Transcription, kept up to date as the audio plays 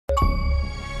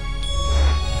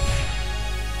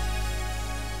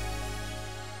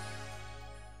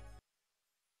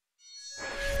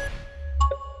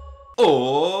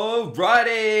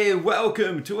Alrighty,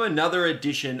 welcome to another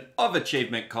edition of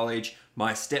Achievement College,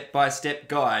 my step-by-step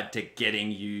guide to getting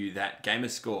you that gamer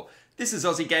score. This is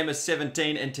Aussie Gamer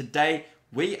 17 and today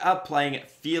we are playing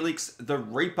Felix the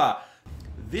Reaper.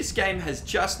 This game has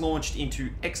just launched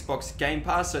into Xbox Game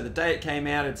Pass, so the day it came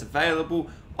out it's available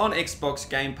on Xbox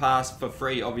Game Pass for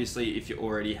free, obviously if you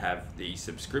already have the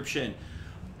subscription.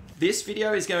 This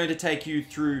video is going to take you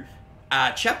through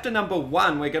chapter number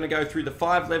 1. We're going to go through the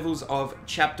 5 levels of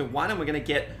chapter 1 and we're going to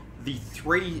get the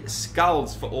 3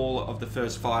 skulls for all of the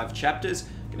first 5 chapters.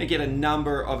 Going to get a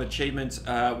number of achievements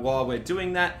while we're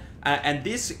doing that. And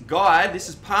this guide, this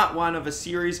is part 1 of a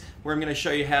series where I'm going to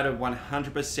show you how to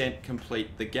 100%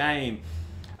 complete the game.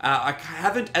 I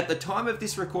haven't, at the time of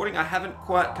this recording, I haven't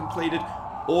quite completed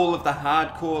all of the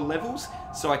hardcore levels,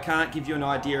 so I can't give you an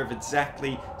idea of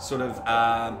exactly sort of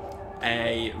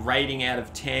a rating out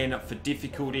of 10 for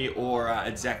difficulty or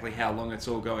exactly how long it's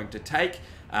all going to take.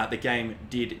 The game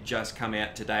did just come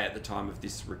out today at the time of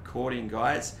this recording,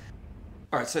 guys.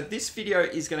 Alright, so this video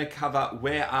is going to cover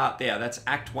Where Art Thou? That's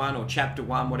Act 1 or Chapter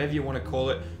 1, whatever you want to call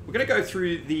it. We're going to go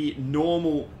through the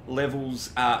normal levels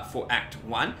for Act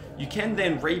 1. You can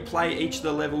then replay each of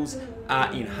the levels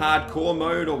in hardcore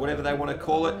mode or whatever they want to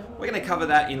call it. We're going to cover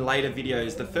that in later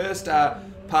videos. The first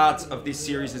parts of this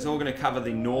series is all going to cover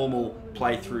the normal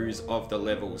playthroughs of the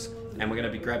levels. And we're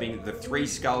going to be grabbing the 3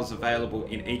 skulls available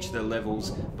in each of the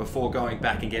levels before going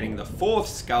back and getting the 4th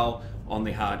skull on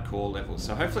the hardcore level.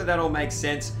 So hopefully that all makes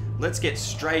sense. Let's get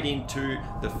straight into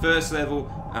the first level.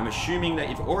 I'm assuming that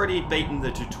you've already beaten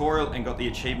the tutorial and got the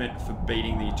achievement for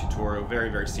beating the tutorial. Very,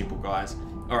 very simple, guys.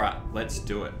 Alright, let's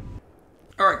do it.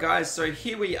 Alright guys, so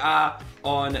here we are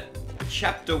on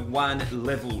Chapter 1,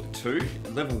 Level 2.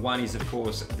 Level 1 is, of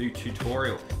course, the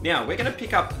tutorial. Now, we're going to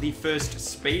pick up the first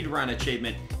speedrun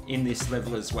achievement in this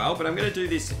level as well, but I'm going to do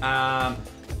this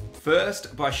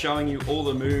first by showing you all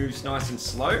the moves nice and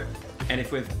slow. And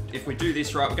if we do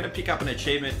this right, we're going to pick up an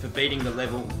achievement for beating the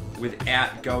level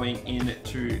without going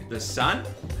into the sun.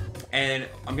 And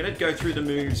I'm going to go through the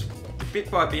moves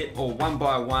bit by bit or one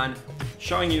by one,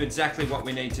 showing you exactly what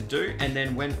we need to do. And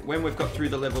then when we've got through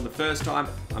the level the first time,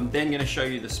 I'm then going to show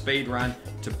you the speed run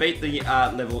to beat the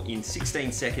level in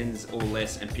 16 seconds or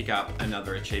less and pick up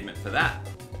another achievement for that.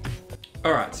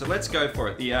 Alright, so let's go for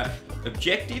it. The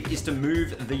objective is to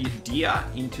move the deer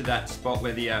into that spot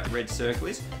where the red circle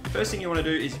is. First thing you want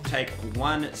to do is take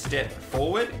 1 step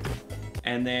forward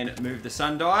and then move the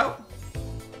sundial.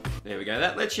 There we go.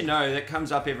 That lets you know, that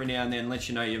comes up every now and then, lets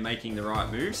you know you're making the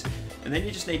right moves. And then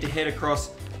you just need to head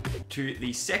across to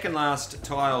the second last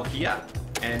tile here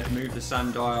and move the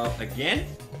sundial again.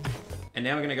 And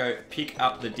now we're going to go pick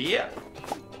up the deer.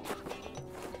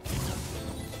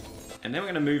 And then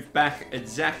we're going to move back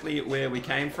exactly where we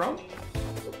came from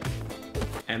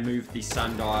and move the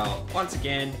sundial once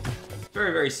again.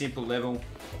 Very, very simple level.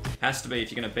 Has to be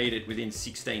if you're going to beat it within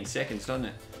 16 seconds, doesn't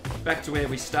it? Back to where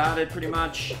we started pretty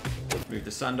much. Move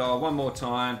the sundial one more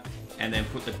time and then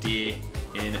put the deer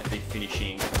in the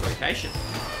finishing location.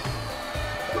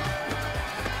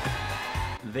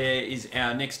 There is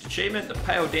our next achievement, the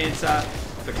Pale Dancer,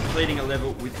 for completing a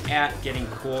level without getting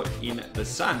caught in the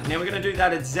sun. Now we're going to do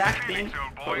that exact thing,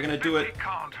 but we're going to do it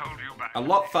a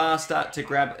lot faster to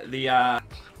grab the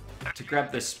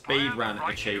speed run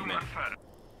achievement.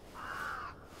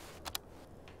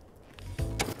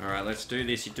 Alright, let's do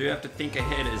this. You do have to think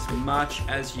ahead as much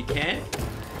as you can.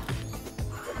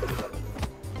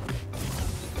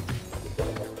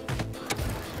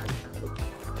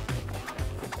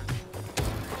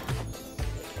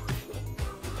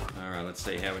 Let's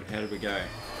see, how did we go?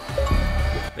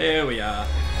 There we are.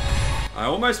 I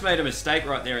almost made a mistake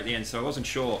right there at the end, so I wasn't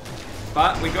sure.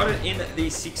 But we got it in the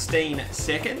 16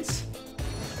 seconds.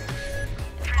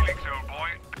 Felix, old boy.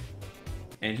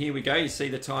 And here we go, you see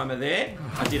the timer there.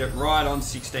 I did it right on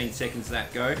 16 seconds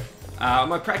that go. On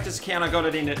my practice count, I got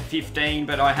it in at 15,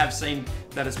 but I have seen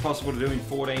that it's possible to do in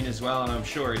 14 as well, and I'm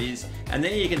sure it is. And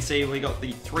then you can see we got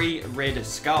the 3 red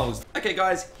skulls. Okay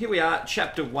guys, here we are,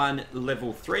 Chapter 1,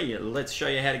 Level 3. Let's show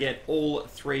you how to get all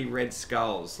 3 red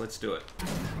skulls. Let's do it.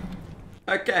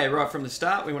 Okay, right from the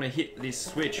start, we want to hit this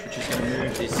switch, which is going to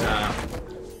move this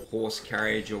horse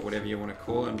carriage or whatever you want to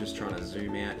call it. I'm just trying to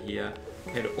zoom out here.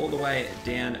 Head all the way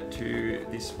down to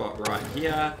this spot right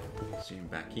here. Zoom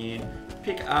back in.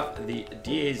 Pick up the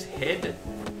deer's head.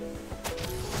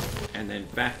 And then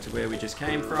back to where we just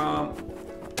came from.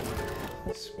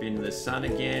 Spin the sun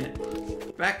again.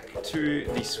 Back to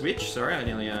the switch. Sorry, I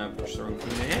nearly pushed the wrong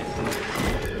thing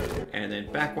there. And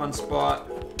then back 1 spot.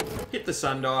 Hit the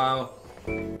sundial.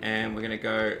 And we're going to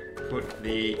go put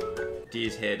the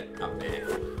deer's head up there.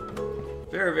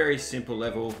 Very, very simple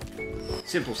level.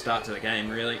 Simple start to the game,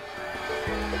 really.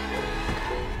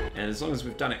 And as long as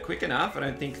we've done it quick enough, I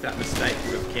don't think that mistake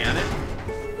would have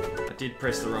counted. I did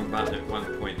press the wrong button at one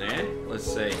point there. Let's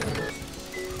see.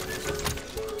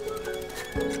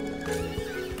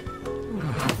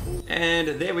 And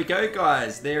there we go,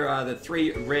 guys. There are the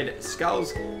 3 red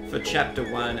skulls for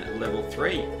Chapter 1, Level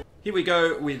 3. Here we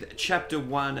go with Chapter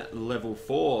 1, Level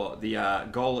 4. The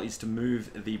goal is to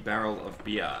move the barrel of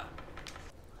beer.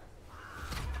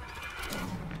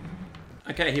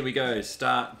 Okay, here we go.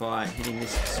 Start by hitting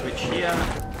this switch here.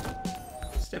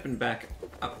 Stepping back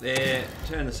up there.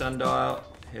 Turn the sundial.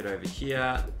 Head over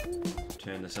here.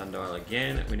 Turn the sundial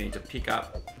again. We need to pick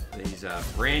up these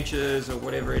branches or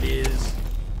whatever it is.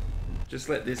 Just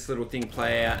let this little thing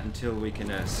play out until we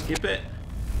can skip it.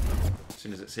 As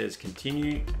soon as it says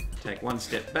continue, take one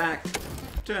step back.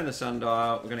 Turn the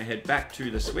sundial. We're going to head back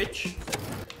to the switch.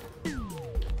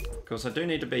 Of course, I do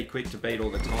need to be quick to beat all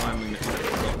the time limit that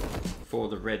we've got for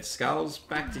the red skulls.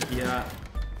 Back to here,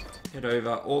 head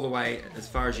over all the way as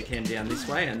far as you can down this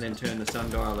way, and then turn the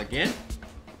sundial again.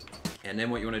 And then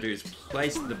what you want to do is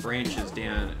place the branches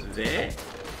down there,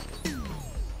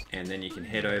 and then you can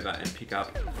head over and pick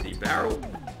up the barrel.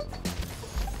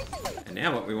 And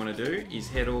now what we want to do is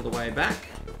head all the way back.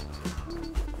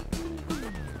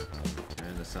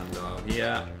 Turn the sundial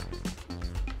here,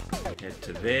 head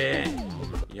to there.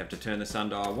 You have to turn the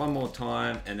sundial one more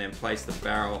time and then place the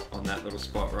barrel on that little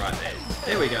spot right there.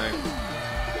 There we go.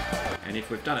 And if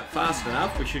we've done it fast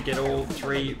enough, we should get all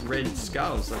 3 red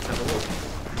skulls. Let's have a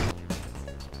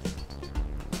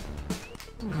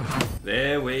look.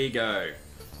 There we go.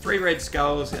 3 red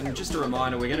skulls, and just a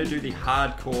reminder, we're going to do the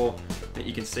hardcore that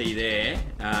you can see there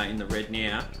in the red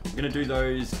now. We're going to do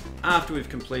those after we've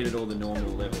completed all the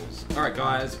normal levels. Alright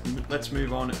guys, let's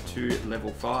move on to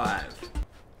level 5.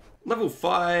 Level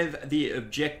 5, the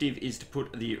objective is to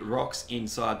put the rocks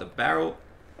inside the barrel.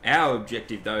 Our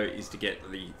objective though is to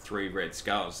get the 3 red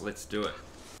skulls. Let's do it.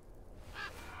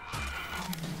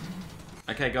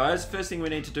 Okay guys, first thing we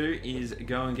need to do is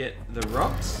go and get the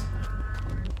rocks.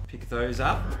 Pick those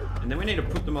up, and then we need to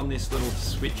put them on this little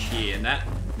switch here, and that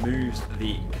moves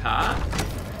the cart.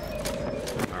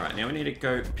 Alright, now we need to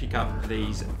go pick up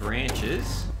these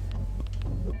branches.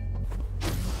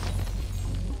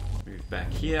 Move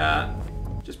back here.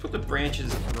 Just put the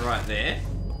branches right there,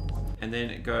 and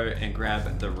then go and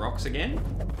grab the rocks again.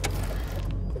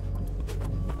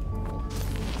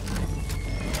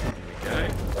 There we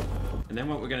go. And then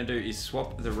what we're going to do is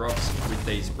swap the rocks with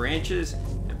these branches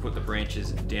and put the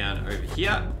branches down over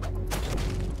here.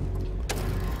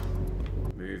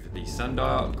 Move the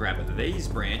sundial, grab these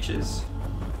branches.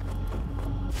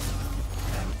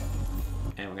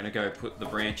 And we're going to go put the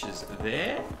branches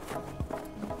there.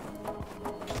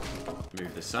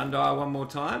 Move the sundial one more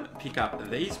time, pick up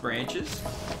these branches,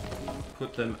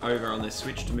 put them over on the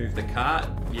switch to move the cart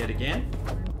yet again.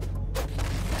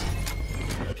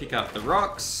 Pick up the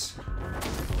rocks.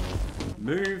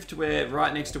 Move to where,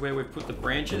 right next to where we've put the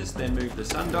branches, then move the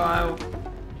sundial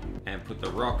and put the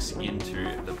rocks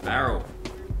into the barrel.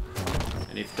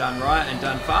 And if done right and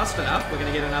done fast enough, we're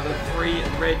going to get another 3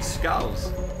 red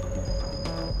skulls.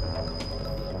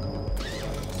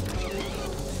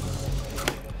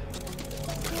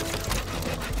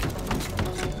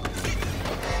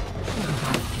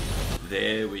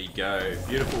 There we go.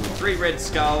 Beautiful. 3 red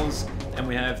skulls. And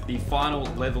we have the final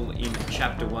level in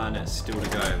Chapter 1 still to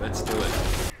go. Let's do it.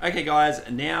 Okay guys,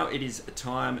 now it is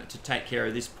time to take care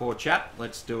of this poor chap.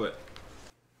 Let's do it.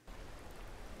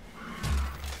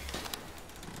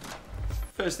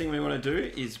 First thing we want to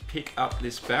do is pick up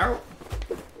this barrel.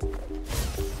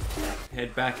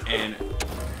 Head back and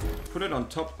put it on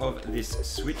top of this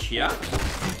switch here.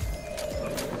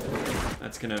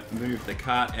 That's going to move the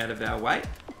cart out of our way.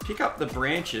 Pick up the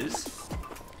branches,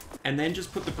 and then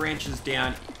just put the branches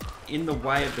down in the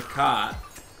way of the cart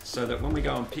so that when we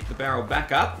go and pick the barrel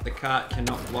back up, the cart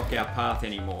cannot block our path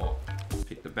anymore.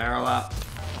 Pick the barrel up,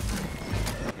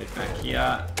 head back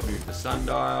here, move the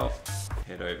sundial,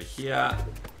 head over here,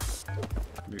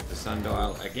 move the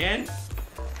sundial again,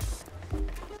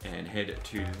 and head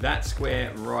to that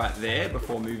square right there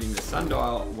before moving the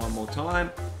sundial one more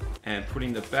time and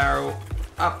putting the barrel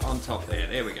up on top there.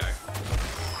 There we go.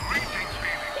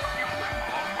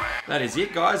 That is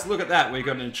it, guys. Look at that. We've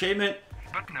got an achievement.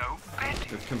 But no betting.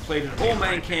 We've completed all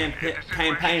main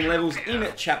campaign levels in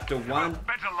Chapter 1.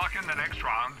 Better luck in the next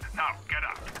round. Now, get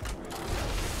up.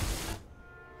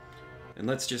 And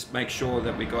let's just make sure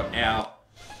that we got our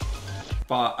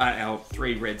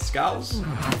 3 red skulls.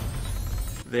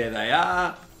 There they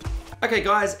are. Okay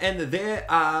guys, and there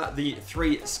are the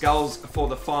 3 skulls for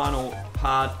the final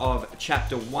part of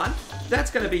chapter 1.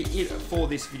 That's going to be it for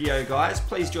this video guys.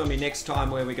 Please join me next time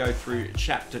where we go through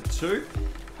chapter 2.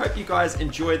 Hope you guys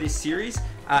enjoy this series.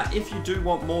 If you do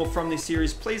want more from this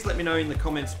series, please let me know in the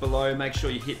comments below. Make sure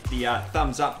you hit the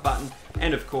thumbs up button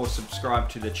and of course subscribe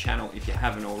to the channel if you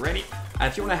haven't already.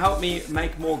 If you want to help me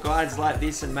make more guides like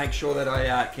this and make sure that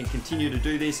I can continue to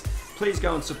do this, please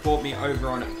go and support me over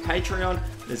on Patreon.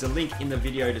 There's a link in the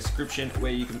video description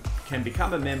where you can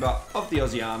become a member of the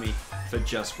Aussie Army for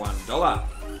just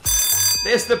 $1.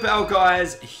 There's the bell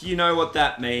guys, you know what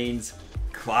that means.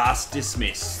 Class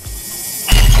dismissed.